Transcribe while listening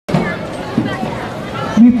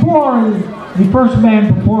Before the first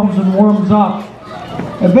band performs and warms up,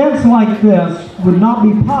 events like this would not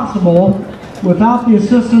be possible without the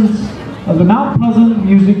assistance of the Mount Pleasant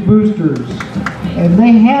Music Boosters. And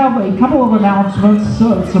they have a couple of announcements,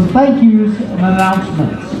 some thank yous and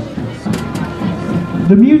announcements.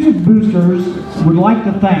 The Music Boosters would like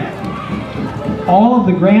to thank all of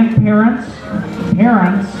the grandparents,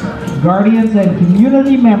 parents, guardians, and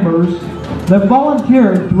community members that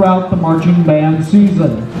volunteered throughout the marching band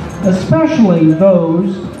season, especially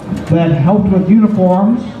those that helped with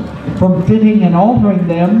uniforms, from fitting and altering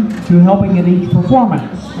them to helping at each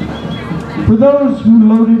performance. For those who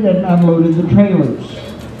loaded and unloaded the trailers,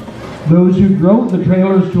 those who drove the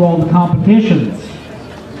trailers to all the competitions,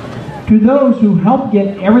 to those who helped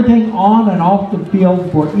get everything on and off the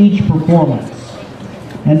field for each performance,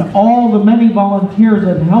 and all the many volunteers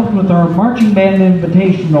that helped with our Marching Band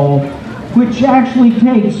Invitational, which actually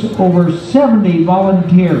takes over 70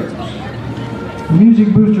 volunteers. The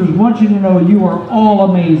Music Boosters want you to know you are all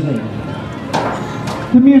amazing.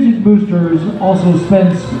 The Music Boosters also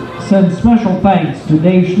send special thanks to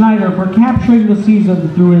Dave Schneider for capturing the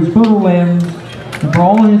season through his photo lens and for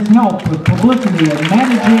all his help with publicity and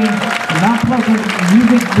managing the Mount Pleasant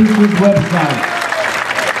Music Boosters website.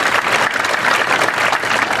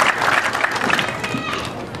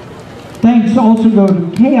 Thanks also go to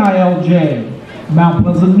KILJ, Mount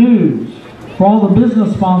Pleasant News, for all the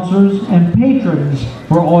business sponsors and patrons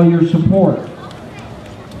for all your support.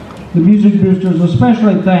 The Music Boosters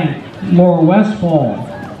especially thank Laura Westfall,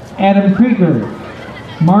 Adam Krieger,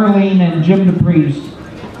 Marlene and Jim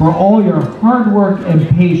DePriest for all your hard work and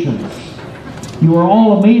patience. You are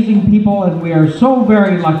all amazing people, and we are so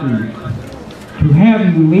very lucky to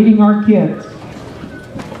have you leading our kids.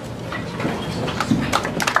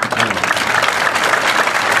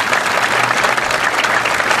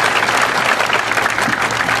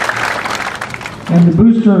 And the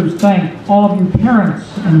boosters thank all of you parents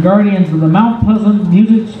and guardians of the Mount Pleasant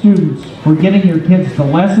music students for getting your kids to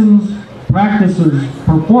lessons, practices,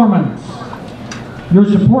 performance. Your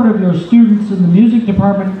support of your students in the music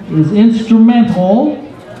department is instrumental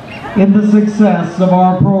in the success of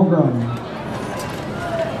our program.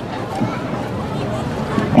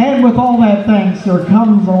 And with all that thanks, there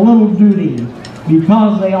comes a little duty,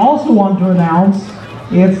 because they also want to announce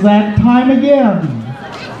it's that time again.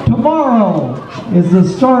 Tomorrow is the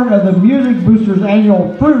start of the Music Boosters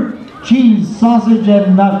annual fruit, cheese, sausage,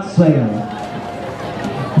 and nut sale.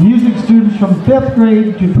 Music students from 5th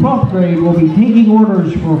grade to 12th grade will be taking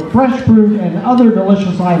orders for fresh fruit and other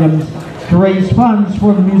delicious items to raise funds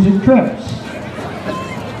for the music trips.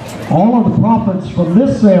 All of the profits from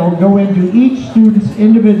this sale go into each student's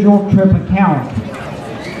individual trip account.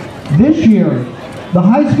 This year, the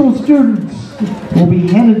high school students will be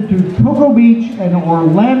headed to Cocoa Beach and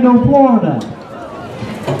Orlando, Florida.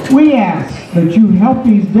 We ask that you help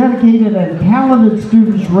these dedicated and talented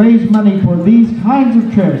students raise money for these kinds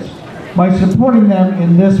of trips by supporting them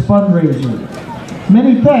in this fundraiser.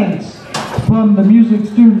 Many thanks from the music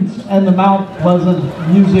students and the Mount Pleasant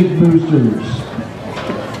Music Boosters.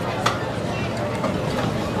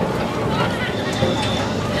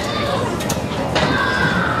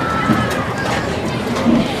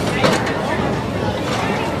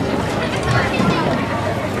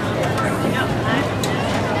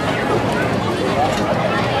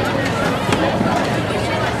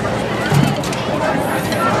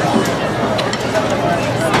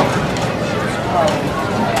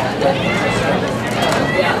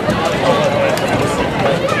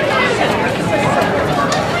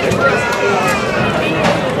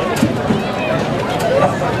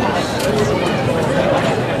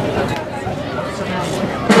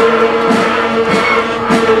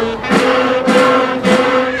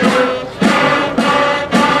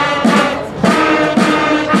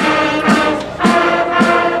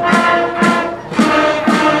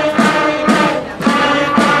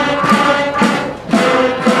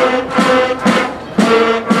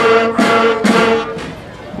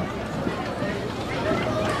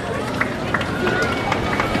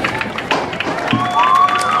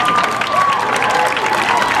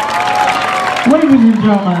 Ladies and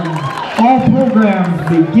gentlemen, all programs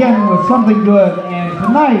begin with something good, and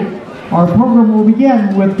tonight our program will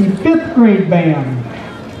begin with the 5th grade band.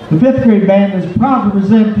 The 5th grade band is proud to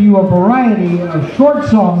present to you a variety of short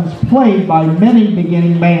songs played by many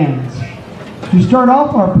beginning bands. To start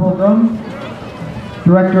off our program,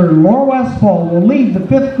 Director Laura Westfall will lead the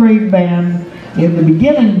 5th grade band in the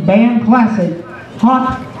beginning band classic,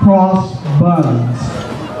 Hot Cross Buns.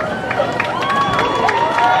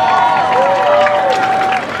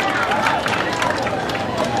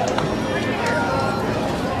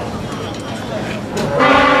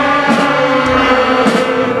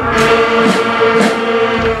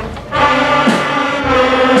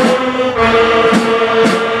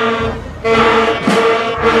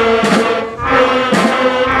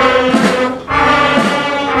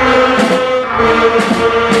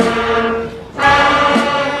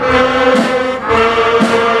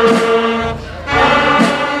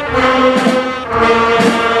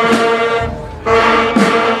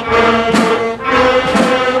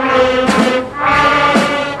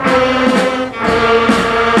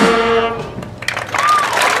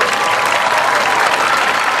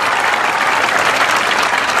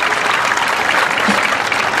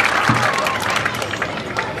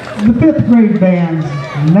 The fifth grade band's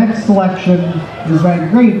next selection is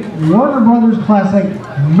that great Warner Brothers classic,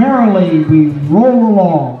 Merrily We Roll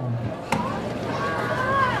Along.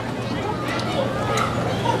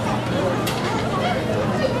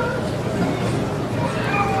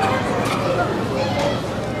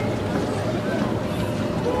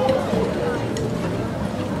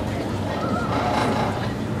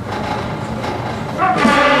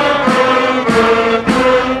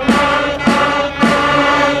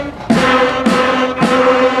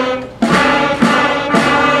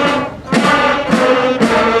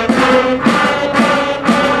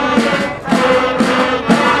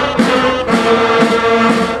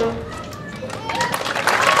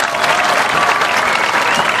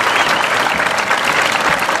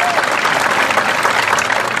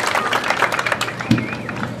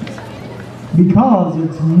 Because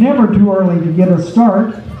it's never too early to get a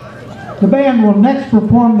start, the band will next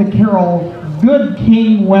perform the carol, Good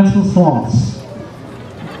King Wenceslas.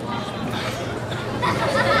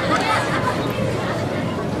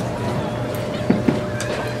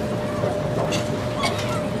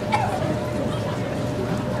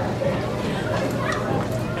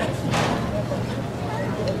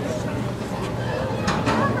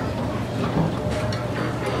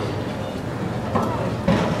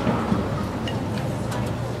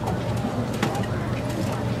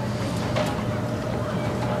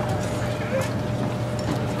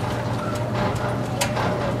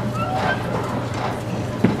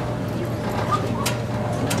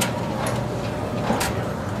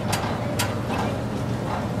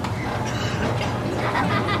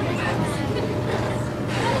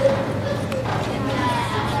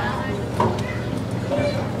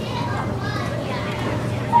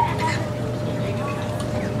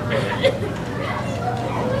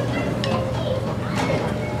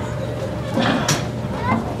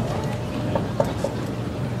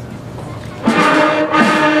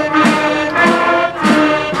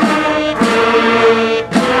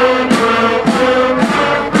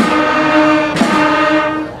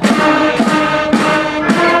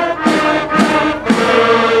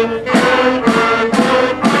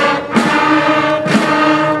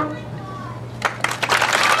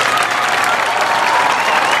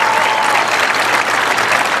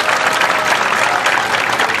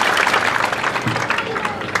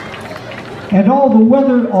 And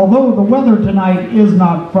although the weather tonight is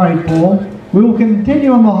not frightful, we will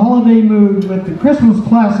continue in the holiday mood with the Christmas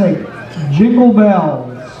classic, Jingle Bells.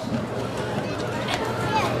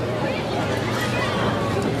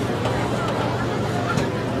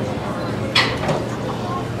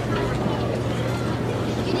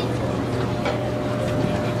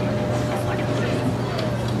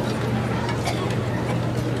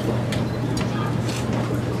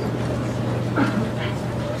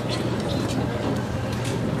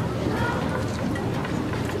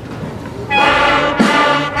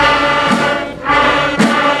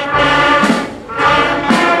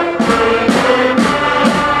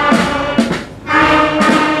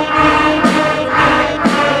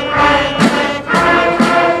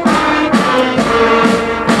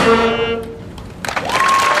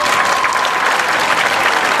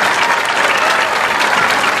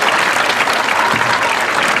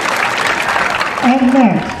 And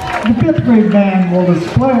next, the fifth grade band will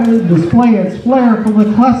display its flair from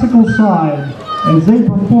the classical side as they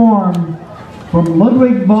perform from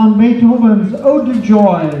Ludwig van Beethoven's Ode to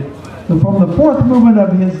Joy from the fourth movement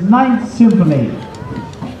of his Ninth Symphony.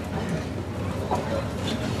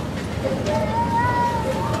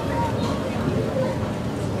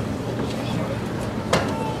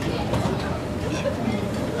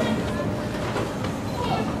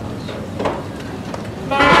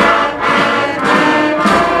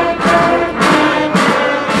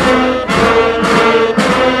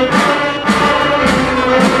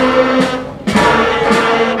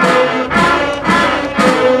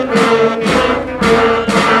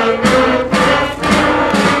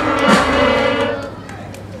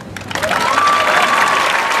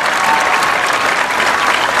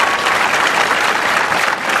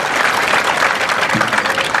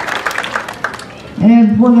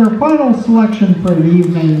 And for their final selection for the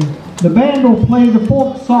evening, the band will play the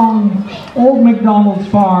folk song, Old MacDonald's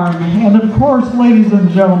Farm. And of course, ladies and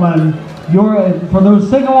gentlemen, for those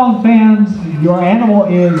sing-along fans, your animal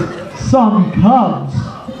is some cubs.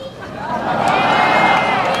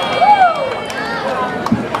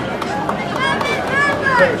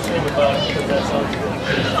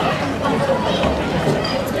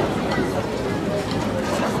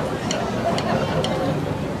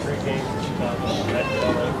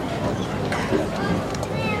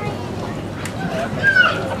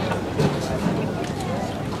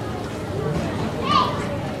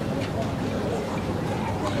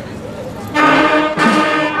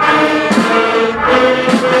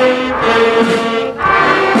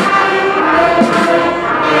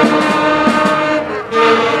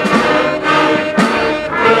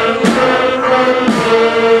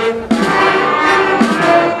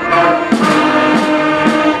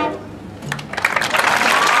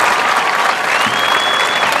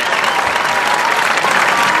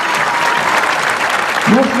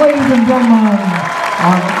 Yes, ladies and gentlemen,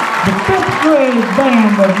 the 5th grade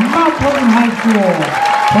band of Mount Pleasant High School,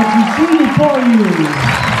 what you see before you.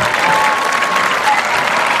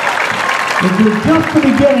 This is just the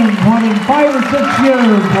beginning. What in 5 or 6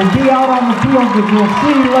 years will be out on the field that you'll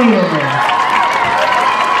see later.